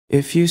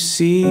If you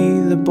see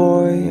the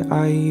boy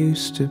I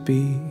used to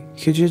be,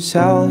 could you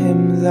tell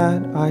him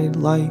that I'd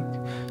like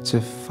to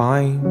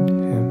find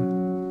him?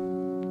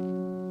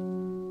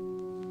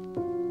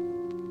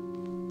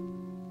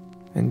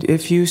 And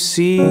if you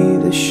see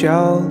the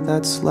shell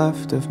that's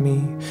left of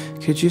me,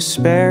 could you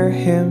spare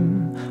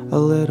him a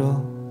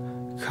little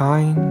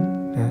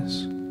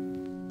kindness?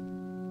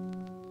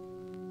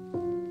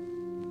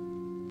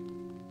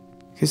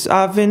 'Cause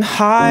I've been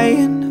high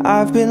and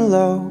I've been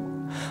low,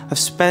 I've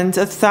spent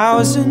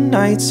 1,000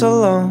 nights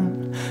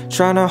alone,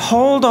 trying to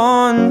hold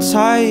on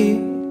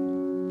tight.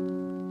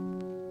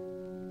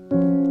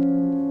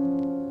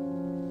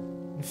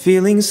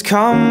 Feelings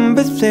come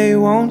but they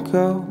won't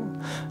go.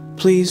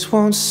 Please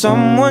won't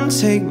someone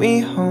take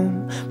me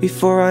home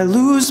before I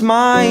lose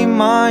my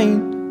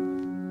mind?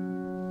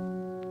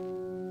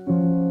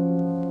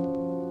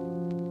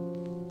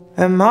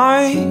 Am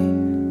I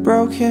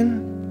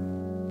broken?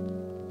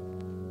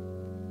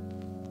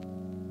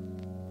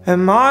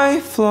 Am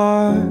I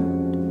flawed?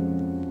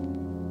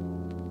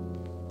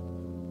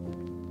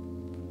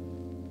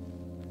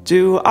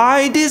 Do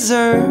I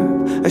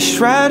deserve a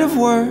shred of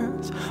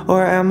worth,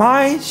 or am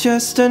I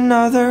just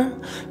another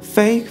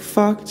fake,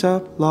 fucked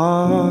up,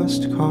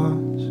 lost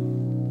cause?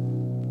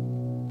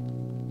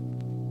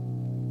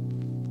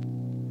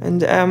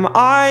 And am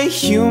I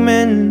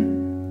human?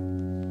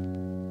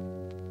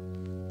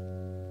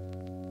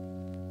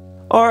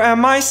 Or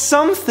am I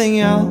something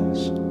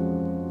else?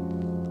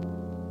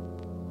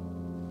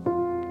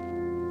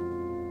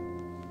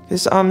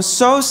 'Cause I'm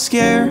so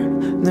scared,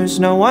 and there's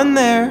no one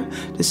there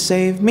to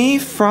save me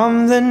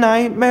from the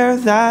nightmare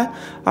that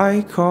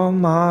I call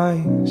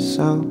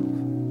myself.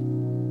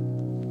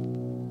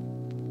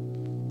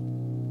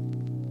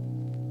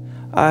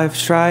 I've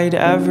tried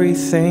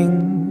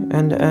everything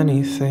and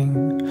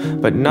anything,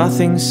 but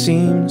nothing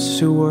seems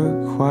to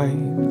work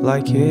quite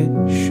like it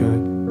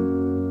should.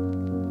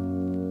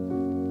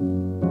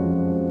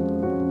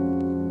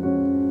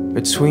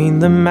 Between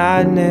the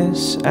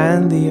madness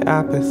and the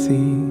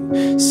apathy,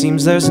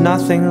 seems there's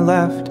nothing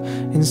left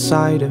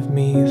inside of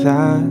me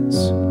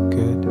that's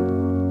good.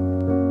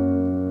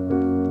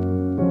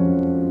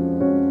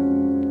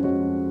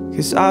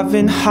 'Cause I've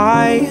been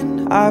high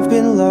and I've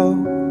been low,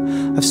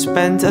 I've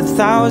spent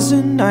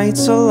 1,000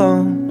 nights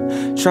alone,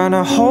 trying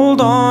to hold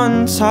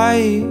on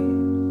tight.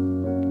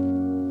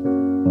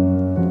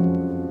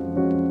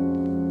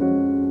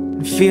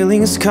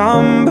 Feelings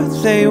come but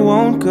they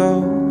won't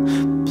go.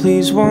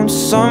 Please won't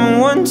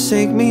someone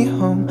take me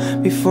home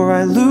before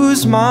I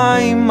lose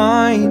my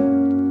mind?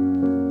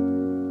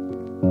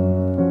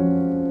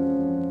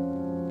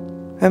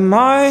 Am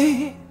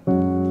I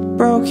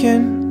broken?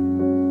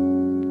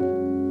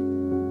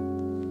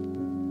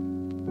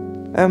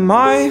 Am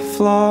I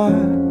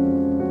flawed?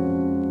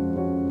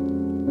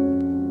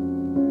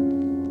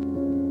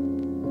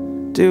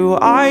 Do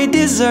I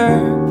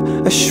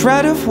deserve a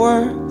shred of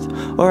worth,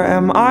 or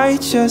am I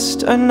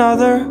just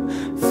another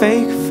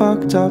fake,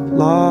 fucked up,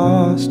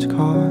 lost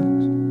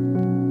cause?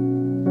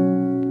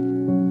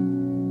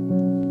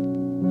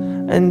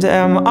 And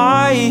am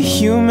I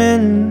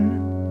human?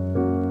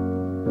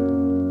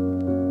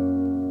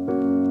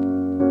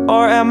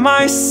 Or am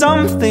I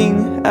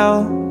something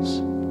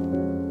else?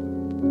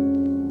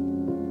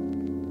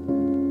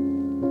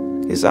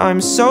 'Cause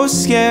I'm so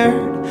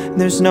scared, and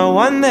there's no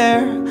one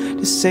there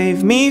to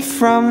save me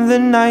from the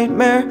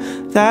nightmare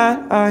that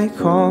I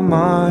call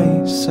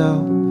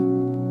myself.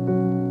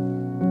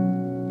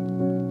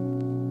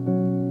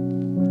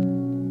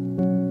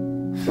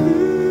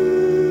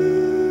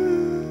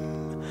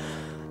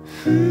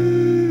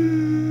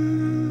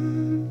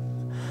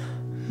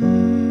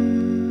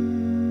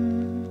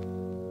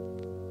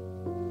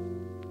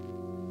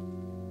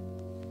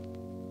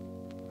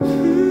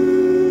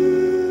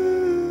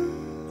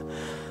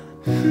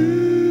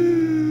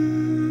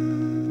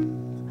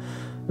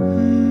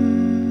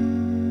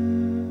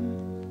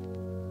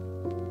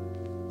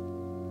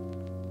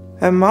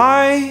 Am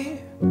I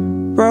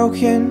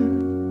broken?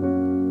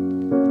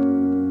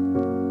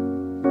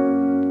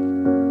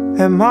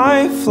 Am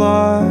I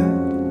flawed?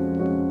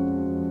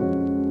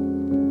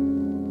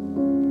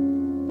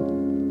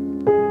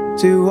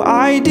 Do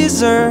I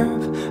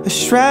deserve a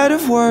shred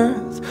of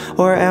worth,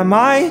 or am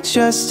I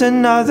just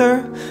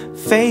another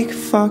fake,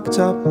 fucked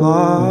up,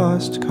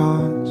 lost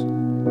cause?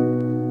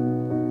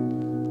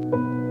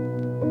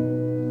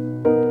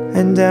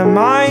 And am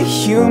I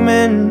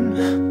human?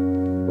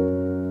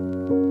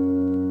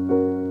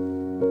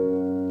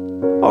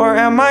 Or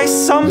am I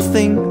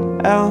something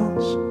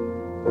else?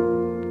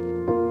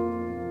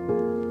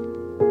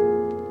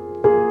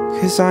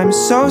 'Cause I'm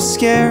so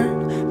scared,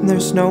 and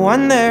there's no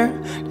one there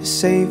to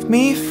save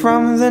me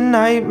from the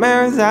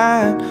nightmare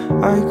that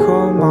I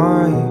call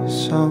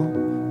myself.